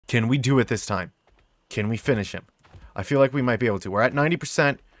Can we do it this time? Can we finish him? I feel like we might be able to. We're at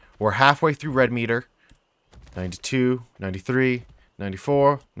 90%. We're halfway through red meter. 92, 93,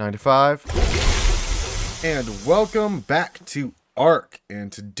 94, 95. And welcome back to Ark. And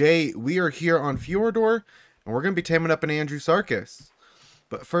today we are here on Fjordur. And we're going to be taming up an Andrewsarchus.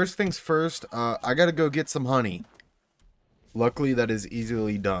 But first things first, I got to go get some honey. Luckily, that is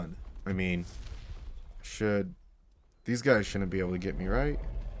easily done. I mean, these guys shouldn't be able to get me, right?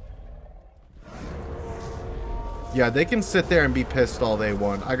 Yeah, they can sit there and be pissed all they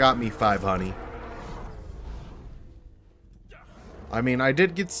want. I got me 5 honey. I mean, I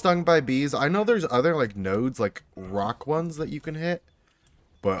did get stung by bees. I know there's other, like, nodes, like, rock ones that you can hit.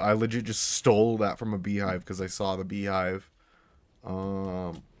 But I legit just stole that from a beehive because I saw the beehive.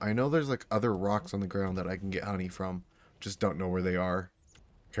 I know there's, like, other rocks on the ground that I can get honey from. Just don't know where they are.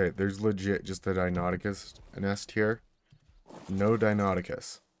 Okay, there's legit just a Deinonychus nest here. No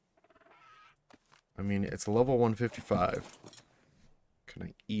Deinonychus. I mean, it's level 155. Can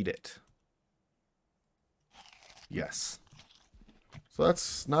I eat it? Yes. So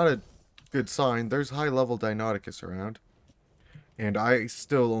that's not a good sign. There's high-level Deinonychus around. And I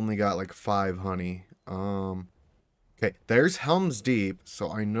still only got like 5 honey. Okay, there's Helm's Deep,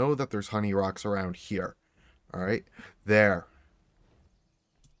 so I know that there's honey rocks around here. Alright, there.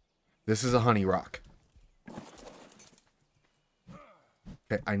 This is a honey rock.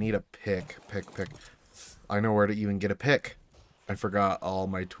 Okay, I need a pick. Pick. I know where to even get a pick. I forgot all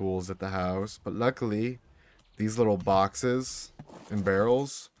my tools at the house. But luckily, these little boxes and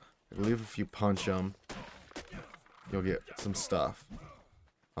barrels, I believe if you punch them, you'll get some stuff.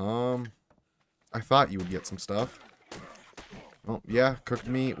 I thought you would get some stuff. Oh, yeah, cooked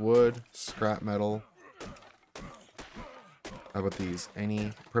meat, wood, scrap metal. How about these?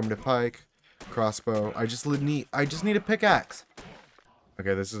 Any primitive pike, crossbow. I just need a pickaxe.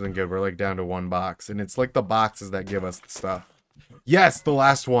 Okay, this isn't good. We're like down to 1 box, and it's like the boxes that give us the stuff. Yes, the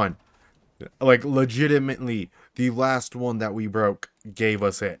last one. Like legitimately, the last one that we broke gave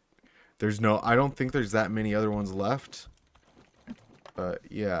us it. I don't think there's that many other ones left. But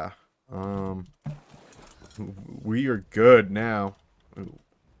yeah, we are good now. Ooh,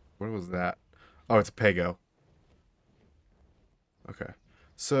 what was that? Oh, it's a Pego. Okay,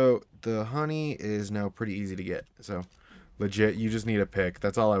 so the honey is now pretty easy to get. So legit, you just need a pick.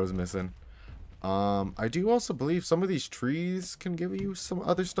 That's all I was missing. I do also believe some of these trees can give you some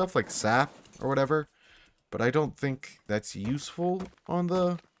other stuff like sap or whatever, but I don't think that's useful on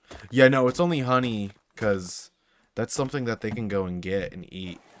the... Yeah, no, it's only honey because that's something that they can go and get and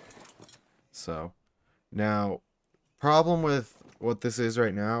eat. So now, problem with what this is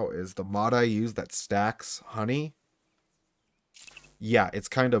right now is the mod I use that stacks honey. Yeah, it's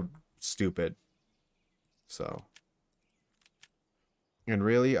kind of stupid. So... And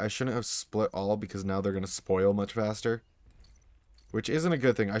really, I shouldn't have split all because now they're going to spoil much faster. Which isn't a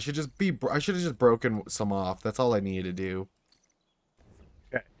good thing. I should have just broken some off. That's all I needed to do.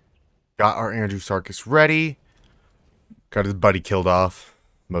 Okay. Got our Andrewsarchus ready. Got his buddy killed off.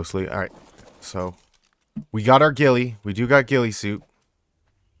 Mostly. Alright. So, we got our ghillie. We do got ghillie suit.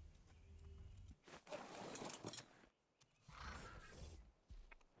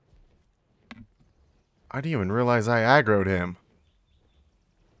 I didn't even realize I aggroed him.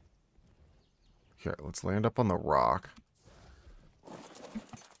 Okay, let's land up on the rock.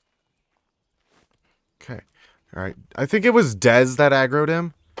 Okay. Alright. I think it was Dez that aggroed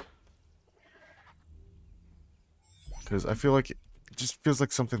him. Because I feel like it just feels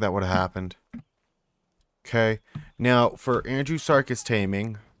like something that would have happened. Okay. Now, for Andrewsarchus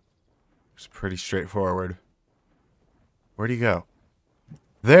taming, it's pretty straightforward. Where'd he go?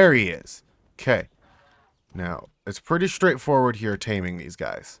 There he is. Okay. Now, it's pretty straightforward here taming these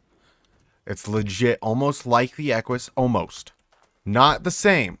guys. It's legit, almost like the Equus. Almost. Not the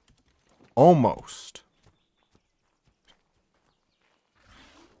same. Almost.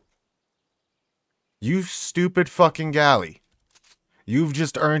 You stupid fucking galley. You've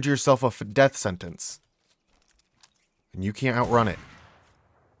just earned yourself a death sentence. And you can't outrun it.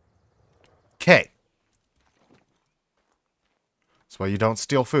 Okay. That's why you don't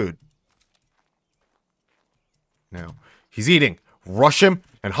steal food. Now, he's eating. Rush him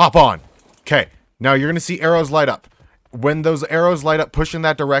and hop on. Okay, now you're going to see arrows light up. When those arrows light up, push in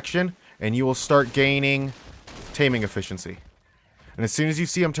that direction, and you will start gaining taming efficiency. And as soon as you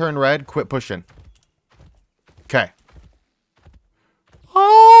see them turn red, quit pushing. Okay.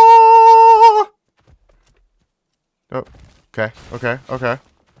 Oh! Oh, okay.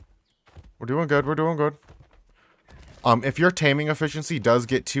 We're doing good. If your taming efficiency does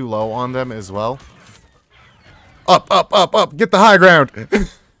get too low on them as well. Up. Get the high ground.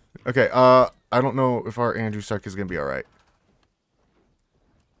 Okay, I don't know if our Andrewsarchus is gonna be alright.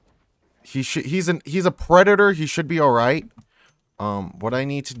 He's a predator, he should be alright. What I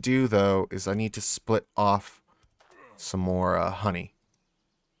need to do though is I need to split off some more honey.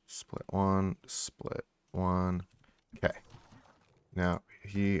 Split one. Okay. Now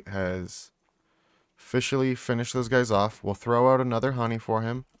he has officially finished those guys off. We'll throw out another honey for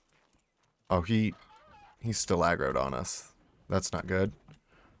him. Oh, he's still aggroed on us. That's not good.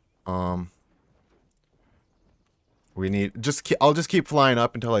 We need I'll just keep flying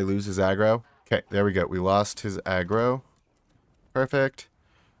up until I lose his aggro. Okay, there we go. We lost his aggro. Perfect.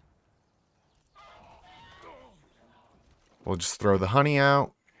 We'll just throw the honey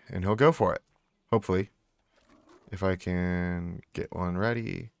out and he'll go for it. Hopefully. If I can get one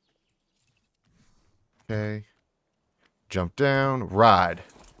ready. Okay. Jump down. Ride.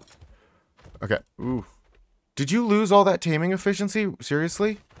 Okay. Ooh. Did you lose all that taming efficiency?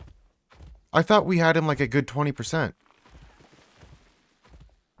 Seriously? I thought we had him like a good 20%.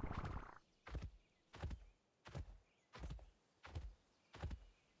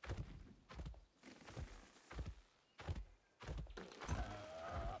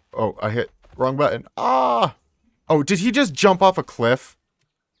 Oh, I hit wrong button. Ah! Oh, did he just jump off a cliff?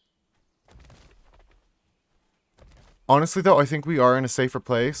 Honestly, though, I think we are in a safer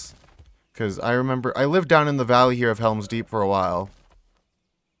place. Because I remember... I lived down in the valley here of Helm's Deep for a while.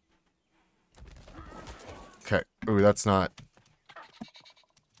 Okay. Ooh, that's not...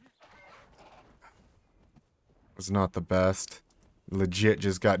 That's not the best. Legit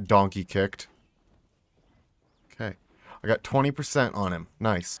just got donkey kicked. Okay. I got 20% on him.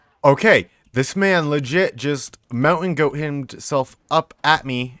 Nice. Okay. This man legit just mountain goat himself up at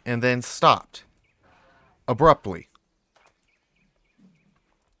me and then stopped. Abruptly.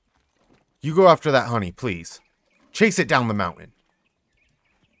 You go after that honey, please. Chase it down the mountain.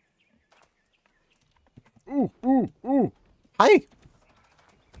 Ooh, ooh, ooh. Hi.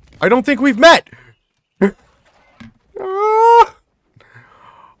 I don't think we've met. The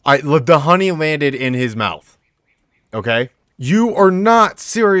honey landed in his mouth. Okay? You are not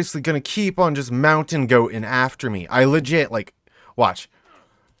seriously gonna keep on just mountain goating after me. I legit, like, watch.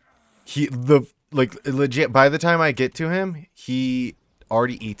 Legit, by the time I get to him, he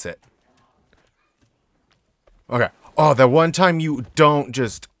already eats it. Okay. Oh, that one time you don't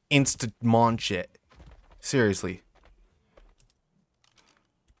just instant munch it. Seriously.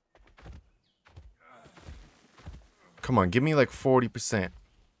 Come on, give me like 40%.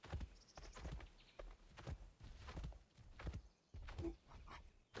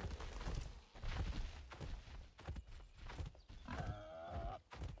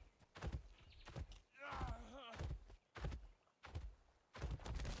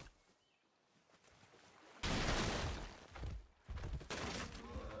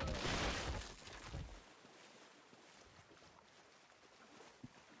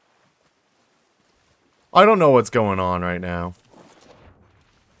 I don't know what's going on right now.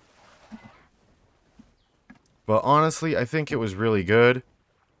 But honestly, I think it was really good.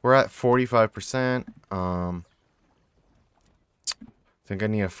 We're at 45%. I think I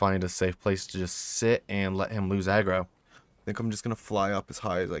need to find a safe place to just sit and let him lose aggro. I think I'm just going to fly up as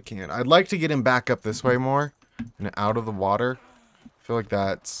high as I can. I'd like to get him back up this way more and out of the water. I feel like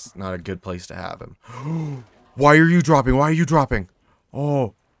that's not a good place to have him. Why are you dropping? Why are you dropping?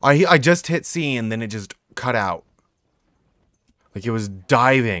 Oh, I just hit C and then it just cut out. Like it was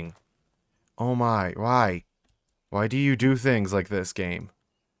diving. Oh my, why? Why do you do things like this, game?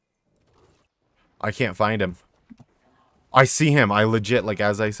 I can't find him. I see him. I legit, like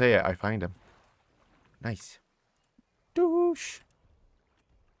as I say it, I find him. Nice. Douche.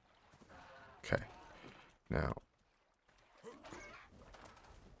 Okay. Now.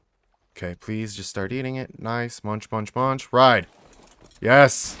 Okay, please just start eating it. Nice. Munch, munch, munch. Ride.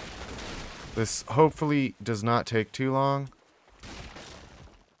 Yes. This hopefully does not take too long.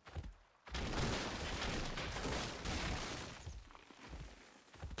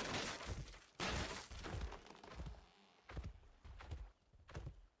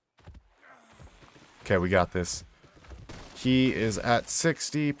 Okay, we got this. He is at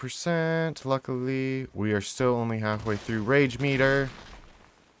 60%. Luckily, we are still only halfway through Rage Meter.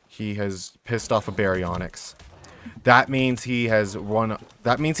 He has pissed off a Baryonyx. That means he has won.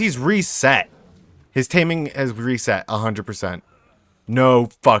 That means he's reset. His taming has reset 100%. No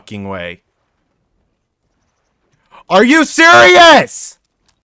fucking way. Are you serious?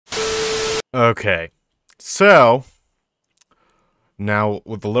 Okay. So, now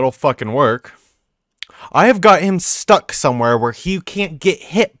with a little fucking work, I have got him stuck somewhere where he can't get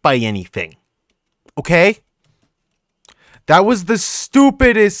hit by anything. Okay? That was the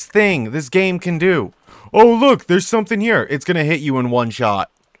stupidest thing this game can do. Oh, look, there's something here. It's going to hit you in one shot.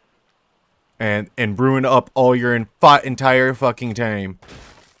 And ruin up all your entire fucking tame.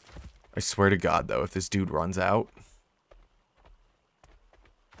 I swear to God, though, if this dude runs out.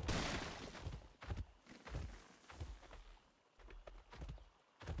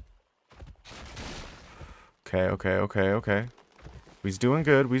 Okay. We's doing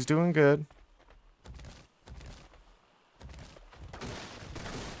good. We's doing good.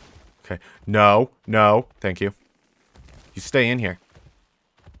 Okay. No. Thank you. You stay in here.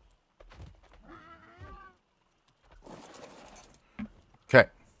 Okay.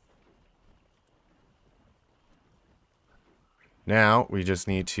 Now, we just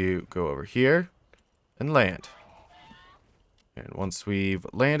need to go over here and land. And once we've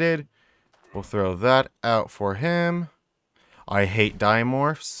landed, we'll throw that out for him. I hate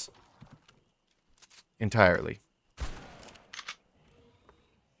dimorphs entirely.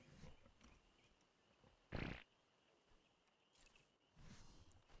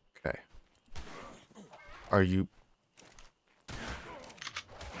 Okay. Are you...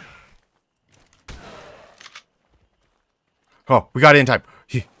 Oh, we got it in time.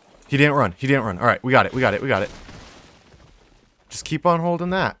 He didn't run. He didn't run. All right, we got it. Just keep on holding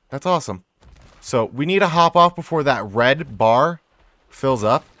that. That's awesome. So we need to hop off before that red bar fills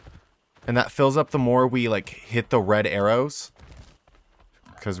up. And that fills up the more we, like, hit the red arrows.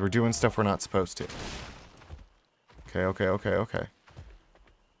 Because we're doing stuff we're not supposed to. Okay.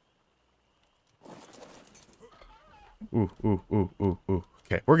 Ooh.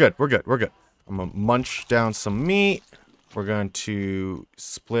 Okay, we're good. I'm gonna munch down some meat. We're going to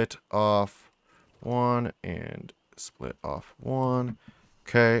split off one and split off one.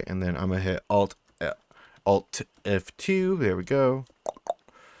 Okay, and then I'm going to hit Alt F2. There we go.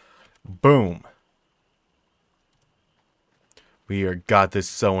 Boom. We are got this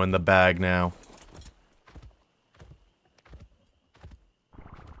so in the bag now.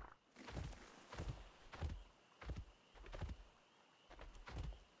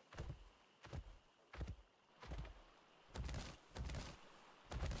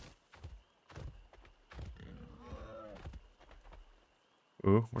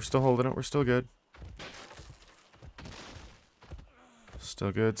 Ooh, we're still holding it. We're still good.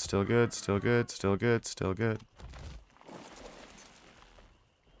 Still good.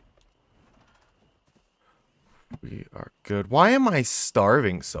 We are good. Why am I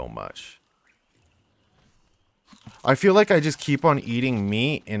starving so much? I feel like I just keep on eating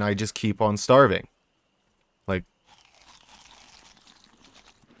meat and I just keep on starving. Like,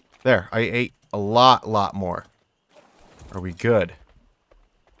 there, I ate a lot more. Are we good?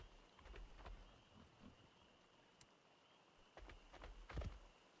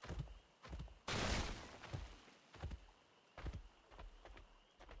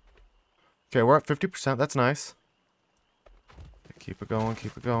 Okay, we're at 50%. That's nice. Keep it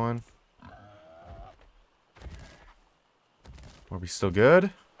going. Are we still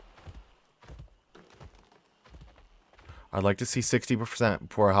good? I'd like to see 60%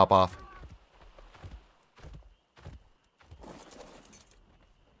 before I hop off.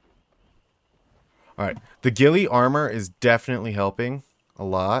 Alright. The ghillie armor is definitely helping a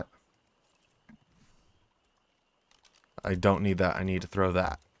lot. I don't need that. I need to throw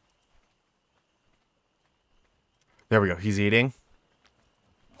that. There we go. He's eating.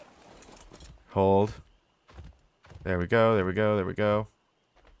 Hold. There we go.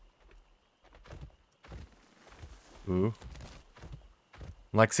 Ooh.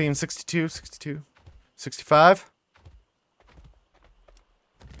 I'm like seeing 62, 65.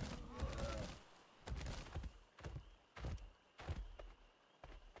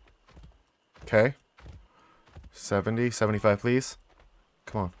 Okay. 70, 75, please.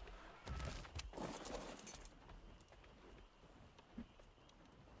 Come on.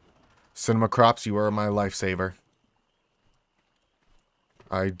 Cinema crops, you are my lifesaver.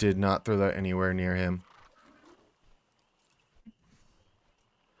 I did not throw that anywhere near him.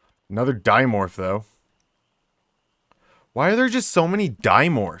 Another dimorph, though. Why are there just so many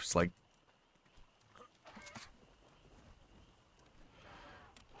dimorphs? Like,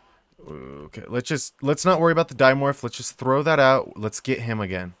 okay, let's not worry about the dimorph. Let's just throw that out. Let's get him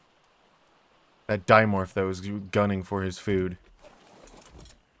again. That dimorph that was gunning for his food.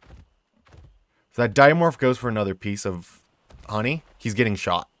 If that dimorph goes for another piece of honey, he's getting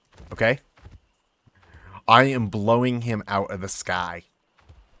shot. Okay? I am blowing him out of the sky.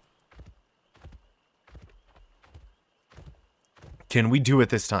 Can we do it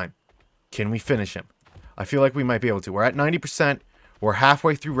this time? Can we finish him? I feel like we might be able to. We're at 90%. We're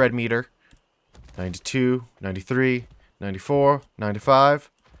halfway through red meter. 92, 93, 94,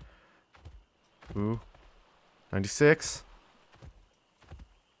 95. Ooh. 96.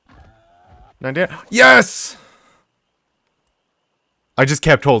 98. Yes! I just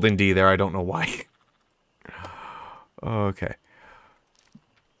kept holding D there. I don't know why. Okay.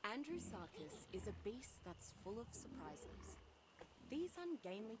 Andrewsarchus is a beast that's full of surprises. These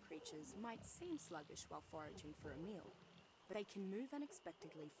ungainly creatures might seem sluggish while foraging for a meal, but they can move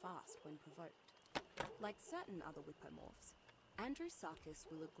unexpectedly fast when provoked. Like certain other whippomorphs, Andrewsarchus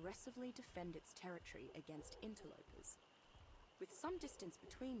will aggressively defend its territory against interlopers. With some distance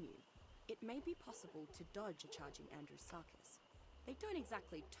between you, it may be possible to dodge a charging Andrewsarchus. They don't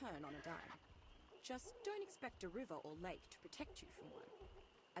exactly turn on a dime. Just don't expect a river or lake to protect you from one.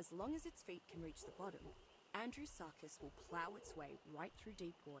 As long as its feet can reach the bottom, Andrewsarchus will plow its way right through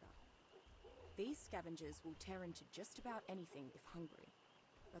deep water. These scavengers will tear into just about anything if hungry,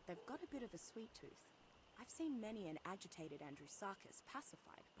 but they've got a bit of a sweet tooth. I've seen many an agitated Andrewsarchus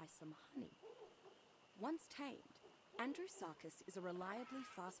pacified by some honey. Once tamed, Andrewsarchus is a reliably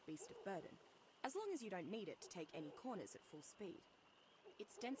fast beast of burden, as long as you don't need it to take any corners at full speed.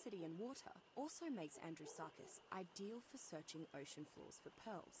 Its density in water also makes Andrewsarchus ideal for searching ocean floors for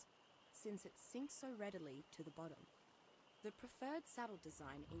pearls, since it sinks so readily to the bottom. The preferred saddle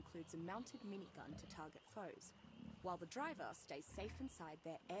design includes a mounted minigun to target foes, while the driver stays safe inside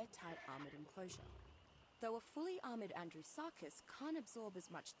their airtight armored enclosure. Though a fully armored Andrewsarchus can't absorb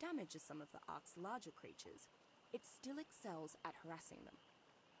as much damage as some of the Ark's larger creatures, it still excels at harassing them.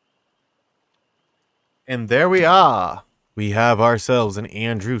 And there we are. We have ourselves an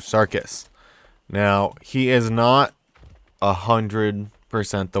Andrewsarchus. Now, he is not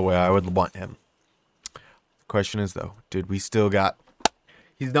 100% the way I would want him. The question is, though, did we still got...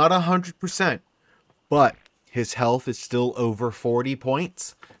 He's not 100%, but his health is still over 40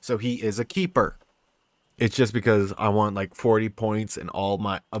 points, so he is a keeper. It's just because I want like 40 points in all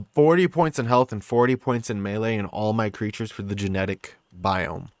my... 40 points in health and 40 points in melee in all my creatures for the genetic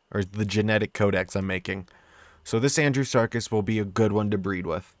biome. Or the genetic codex I'm making. So this Andrewsarchus will be a good one to breed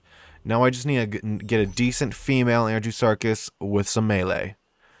with. Now I just need to get a decent female Andrewsarchus with some melee.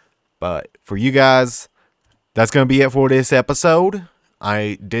 But for you guys, that's going to be it for this episode.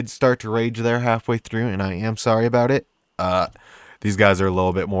 I did start to rage there halfway through, and I am sorry about it. These guys are a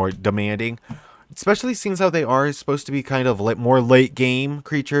little bit more demanding. Especially since how they are supposed to be kind of more late game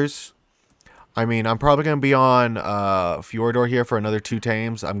creatures. I mean, I'm probably going to be on Fjordur here for another 2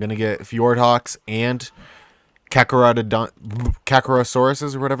 tames. I'm going to get Fjordhawks and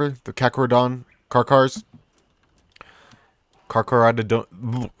Kakarosauruses or whatever. The Kakarodon Karkars.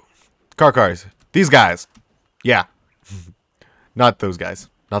 Karkars. These guys. Yeah. Not those guys.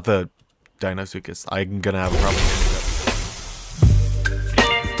 Not the Dinosuchus. I'm going to have a problem.